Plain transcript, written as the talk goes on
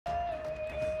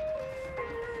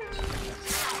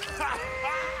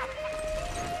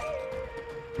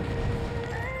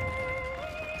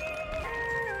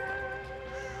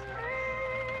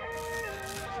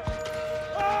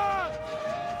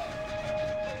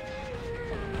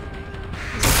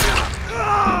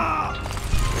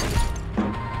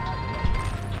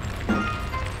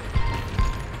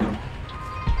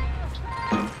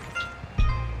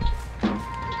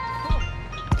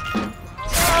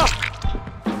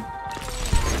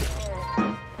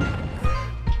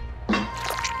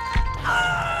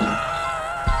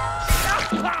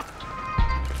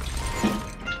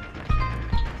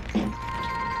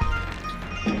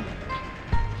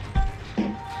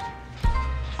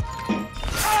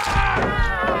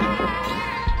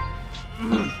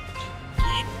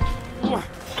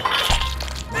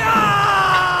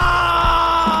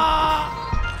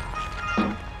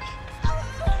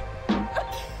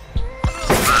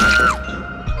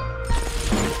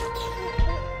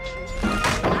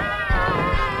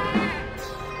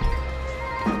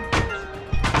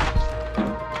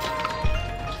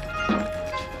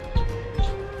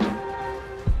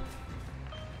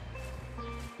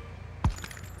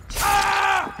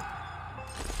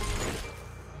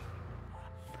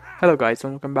Hello guys,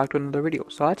 welcome back to another video.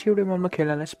 सो आज की video में हम लोग खेलने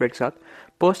वाले हैं स्पिरिट के साथ।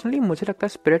 पर्सनली मुझे लगता है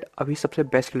स्पिरिट अभी सबसे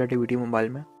बेस्ट किलर डीबीडी मोबाइल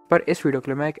में, पर इस वीडियो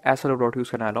के लिए मैं एक ऐसा रोबोट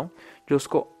यूज़ करने वाला हूँ जो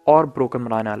उसको और ब्रोकन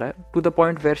बनाने वाला है, to the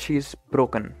point where she is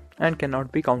broken and can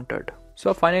not be countered.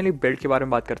 So finally build के बारे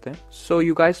में बात करते हैं। So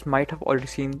you guys might have already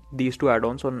seen these two add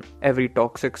ons on every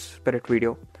toxic spirit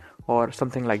video और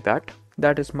something like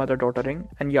that is mother daughter ring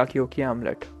and याकी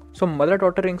omelette. So mother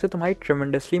daughter ring से तुम्हारी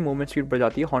tremendously movement speed बढ़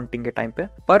जाती है haunting के time पे,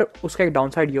 पर उसका एक डाउन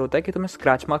साइड ये होता है कि तुम्हें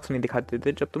स्क्रैच मार्क्स नहीं दिखाते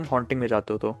थे जब तुम हॉन्टिंग में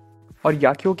जाते हो तो। और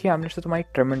याकियो की आमलेट से तुम्हारी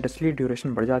ट्रेमेंडसली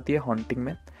ड्यूरेशन बढ़ जाती है हॉन्टिंग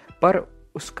में, पर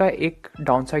उसका एक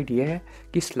डाउन साइड ये है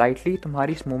कि स्लाइटली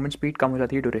तुम्हारी मूवमेंट स्पीड कम हो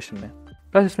जाती है ड्यूरेशन में।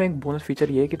 प्लस इसमें एक बोनस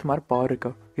फीचर ये है कि तुम्हारा पावर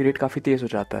रिकवरी रेट काफ़ी तेज़ हो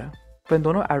जाता है। पर इन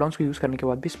दोनों एड ऑन्स को यूज़ करने के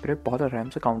बाद भी स्पिरिट बहुत आराम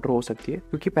से काउंटर हो सकती है,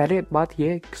 क्योंकि पहले बात ये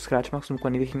है कि स्क्रैच मार्क्स तुमको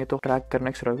नहीं दिखेंगे तो ट्रैक करना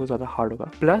एक सर्वाइवर को ज़्यादा हार्ड होगा।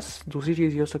 प्लस दूसरी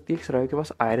चीज़ ये हो सकती है कि सर्वाइवर के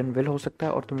पास आयरन विल हो सकता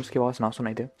है और तुम उसकी आवाज़ ना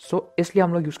सुनाई दे। सो इसलिए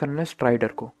हम लोग यूज़ करने स्ट्राइडर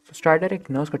को। स्ट्राइडर एक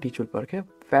नर्स का टीचर पर्क है।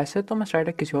 वैसे तो मैं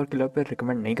स्ट्राइडर किसी और किलर पर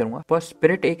रिकमेंड नहीं करूँगा, पर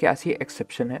स्पिरिट एक ऐसी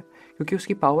एक्सेप्शन है क्योंकि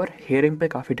उसकी पावर हेयरिंग पे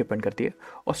काफ़ी डिपेंड करती है।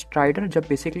 और स्ट्राइडर जब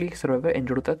बेसिकली सर्वाइवर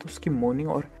इंजर्ड होता है तो उसकी मोर्निंग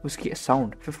और उसकी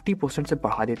साउंड 50% से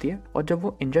बढ़ा देती है, और जब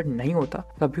वो इंजर्ड नहीं होता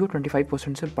तब भी वो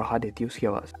 25% से बढ़ा देती है उसकी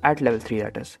आवाज़ एट लेवल 3।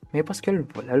 दैट इज मेरे पास केवल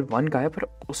लेवल 1 का है, पर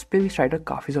उस पर भी स्ट्राइडर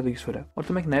काफ़ी ज़्यादा यूजफुल है। और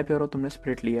तुम एक नए प्लेयर हो, तुमने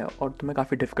स्पिरिट लिया और तुम्हें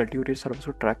काफ़ी डिफिकल्टी हो रही है सर्विस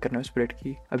को ट्रैक करने में स्पिरिट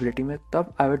की एबिलिटी में,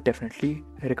 तब I would definitely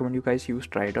recommend you guys use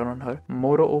strider on her.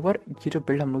 More over ये जो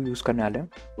बिल्ड हम लोग यूज़ करने वाले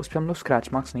हैं उस पर हम लोग स्क्रैच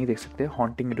मार्क्स नहीं देख सकते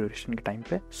हॉन्टिंग ड्यूरेशन के टाइम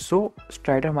पे। सो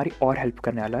स्ट्राइडर हमारी और हेल्प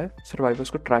करने वाला है सर्वाइवर्स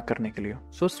को ट्रैक करने के लिए।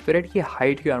 सो स्पिरिट की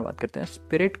हाइट की बात करते हैं।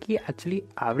 स्पिरिट की एक्चुअली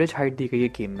एवरेज हाइट दी गई है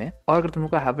गेम में, और अगर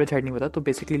तुमको एवरेज हाइट नहीं पता तो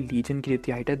बेसिकली लीजन की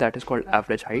जितनी हाइट है that is called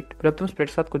average height. जब तुम स्पिरिट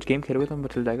के साथ कुछ गेम खेलोगे तो तुम्हें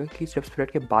पता चल जाएगा कि जब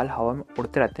स्पिरिट के बाल हवा में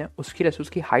उड़ते रहते हैं उसकी वजह से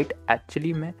उसकी हाइट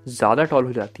एक्चुअली में ज्यादा टॉल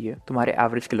हो जाती है तुम्हारे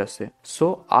एवरेज किलर से।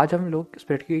 सो आज हम लोग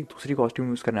स्पिरिट की एक दूसरी कॉस्ट्यूम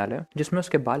यूज करने वाले हैं जिसमें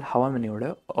उसके बाल हवा में नहीं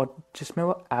उड़े और जिसमें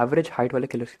वो एवरेज हाइट वाले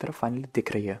किलर की तरफ फाइनली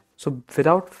दिख रही है। So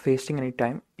without wasting any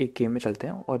time एक गेम में चलते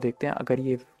हैं और देखते हैं अगर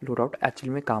ये लोड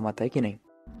एक्चुअली में काम आता है कि नहीं।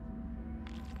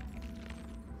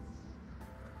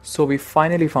 So we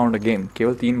finally found a game.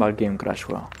 केवल 3 बार गेम क्रैश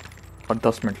हुआ और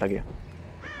 10 मिनट लगे।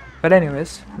 But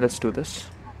anyways, let's do this.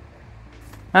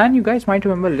 And you guys might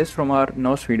remember Liz from our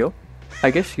nurse video.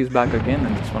 I guess she's back again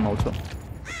in this one also.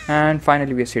 And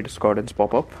finally we see Discordance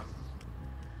pop up.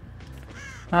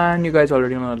 And you guys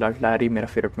already know that Larry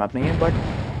मेरा favorite map नहीं है, but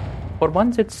for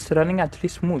once it's running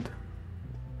actually smooth.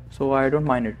 So I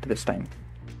don't mind it this time.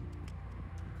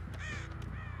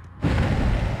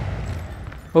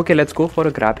 Okay, let's go for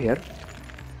a grab here.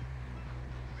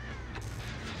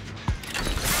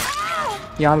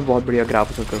 यहाँ पे बहुत बढ़िया grab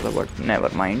हो सकता था, बट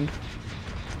नेवर माइंड।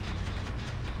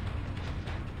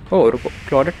 ओह रुको,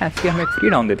 क्लॉडेट ने एक्चुअली हमें फ्री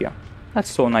डाउन दे दिया।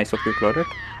 That's so nice of you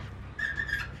क्लॉडेट।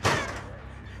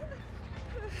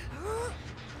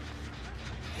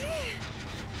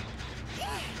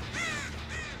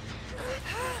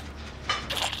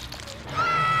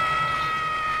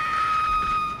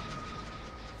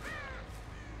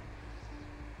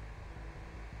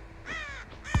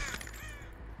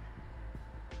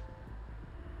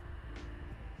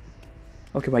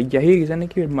 Okay भाई, यही रीज़न है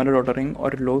कि मदर डॉटर रिंग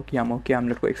और लोग यामो के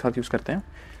आमलेट को एक साथ यूज़ करते हैं,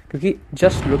 क्योंकि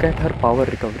just look at her power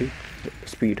recovery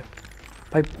speed.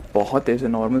 भाई बहुत तेज़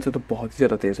है, नॉर्मल से तो बहुत ही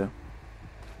ज़्यादा तेज़ है।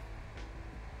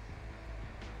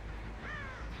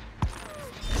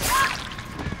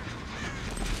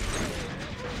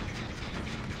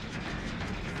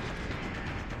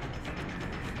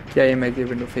 क्या ये मैं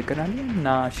विंडो फेक करानी है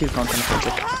ना? She is not gonna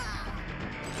fake it.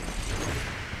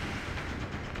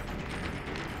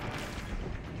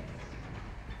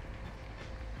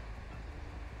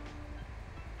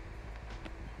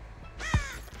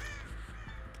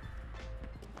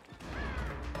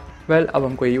 Well, अब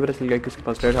हमको यही पता चल गया कि उसके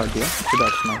पास रेड हार्ट दिया, so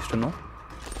that's nice to know.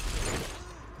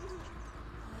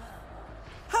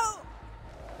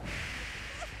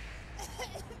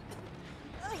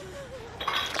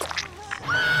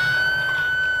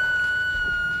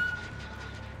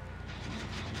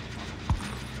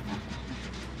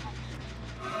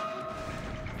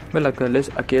 Well, Liz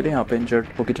अकेले यहाँ पे इंजर्ड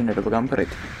होकर जनरेटर पर काम कर रही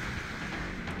थी।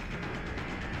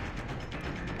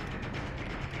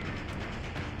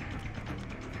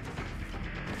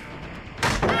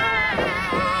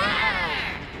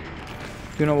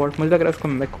 यू नो व्हाट, मुझे लग रहा है उसको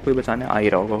मैं कोई बचाने आ ही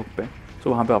रहा होगा हुक पे। सो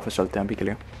वहाँ पे ऑफिस चलते हैं अभी के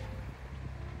लिए।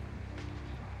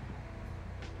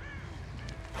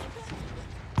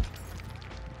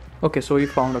 Okay, so we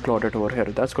found a क्लॉडेट over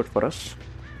here, that's good for us.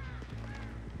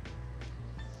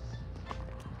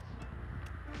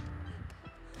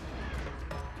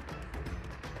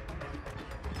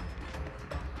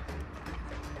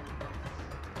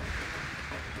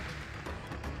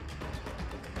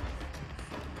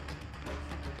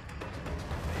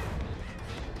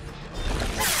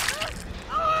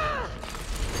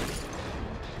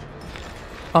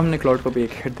 हमने क्लाउड को भी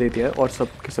एक हिट दे दिया है और सब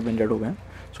के सब इंजर्ड हो गए हैं.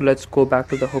 So let's go back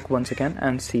to the hook once again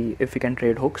and see if we can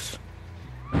trade hooks.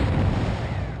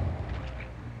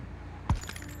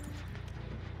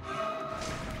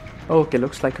 Okay,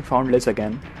 looks like I found Liz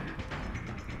again.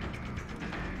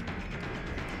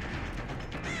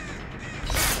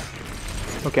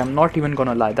 Okay, I'm not even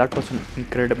gonna lie, that was an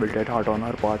incredible dead heart on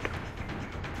her part.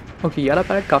 Okay, yellow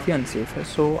palette काफ़ी unsafe है,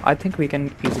 so I think we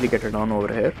can easily get it on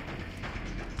over here.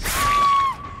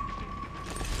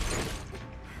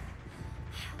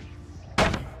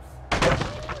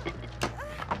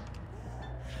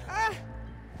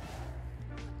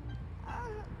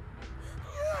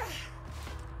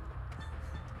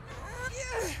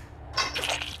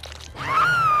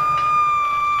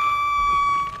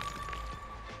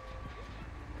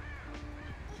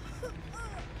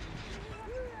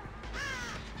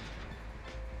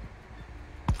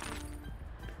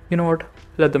 You know what?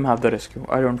 Let them have the rescue.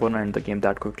 I don't want to end the game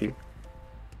that quickly.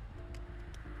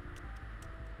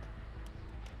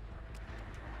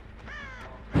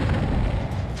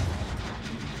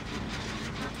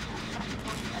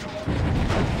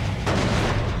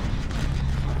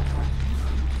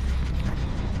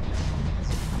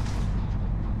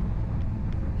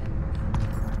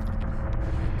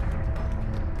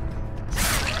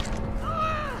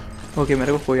 Okay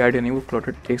मेरे को कोई idea नहीं वो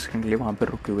क्लोटेड 1 second के लिए वहाँ पर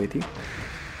रुकी हुई थी.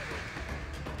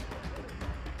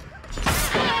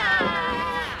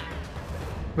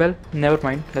 Well, never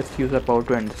mind. Let's use our power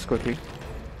to end this quickly.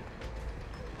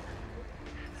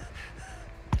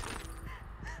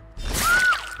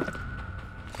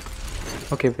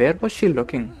 Okay, where was she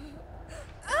looking?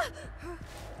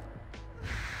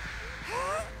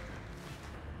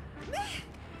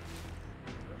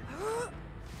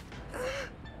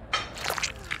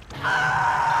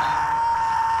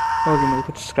 Okay मुझे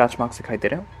कुछ स्क्रैच मार्क्स दिखाई दे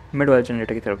रहे हैं. मिड वाले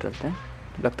जनरेटर की तरफ चलते हैं.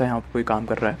 लगता है यहाँ पर कोई काम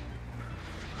कर रहा है.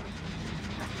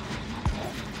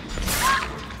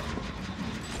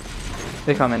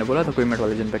 देखा मैंने बोला था कोई मिड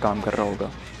वाले जन पे काम कर रहा होगा.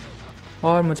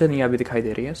 और मुझे निया भी दिखाई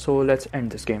दे रही है. So let's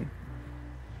end this game.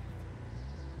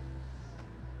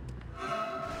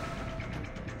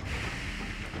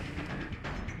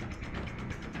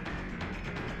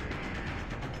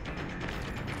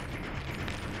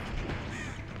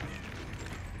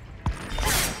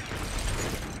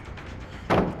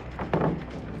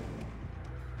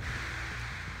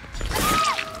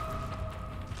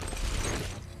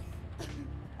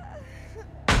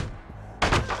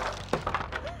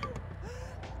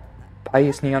 भाई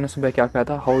इस निया ने सुबह क्या कहा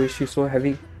था? How is she so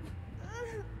heavy?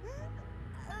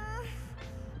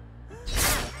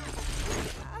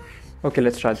 Okay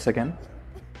let's try this again.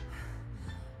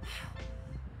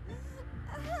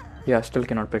 Yeah, still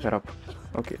cannot pick her up.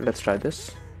 Okay, let's try this.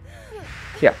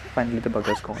 Yeah, finally the bug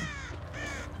is gone.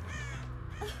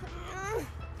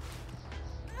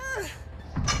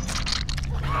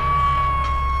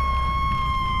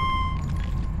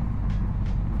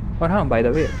 और हाँ बाय द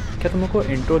वे, क्या तुम लोग को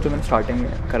इंट्रो जो मैंने स्टार्टिंग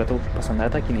में करा था वो पसंद आया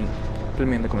था कि नहीं? Tell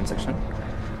me in the comment section.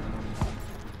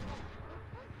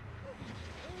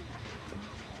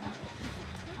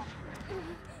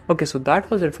 Okay so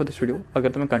that was it for this video.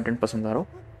 अगर तुम्हें कंटेंट पसंद आ रहा हो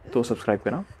तो सब्सक्राइब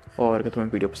करना और अगर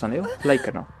तुम्हें वीडियो पसंद आए हो लाइक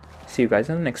करना. सी you guys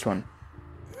in the next one.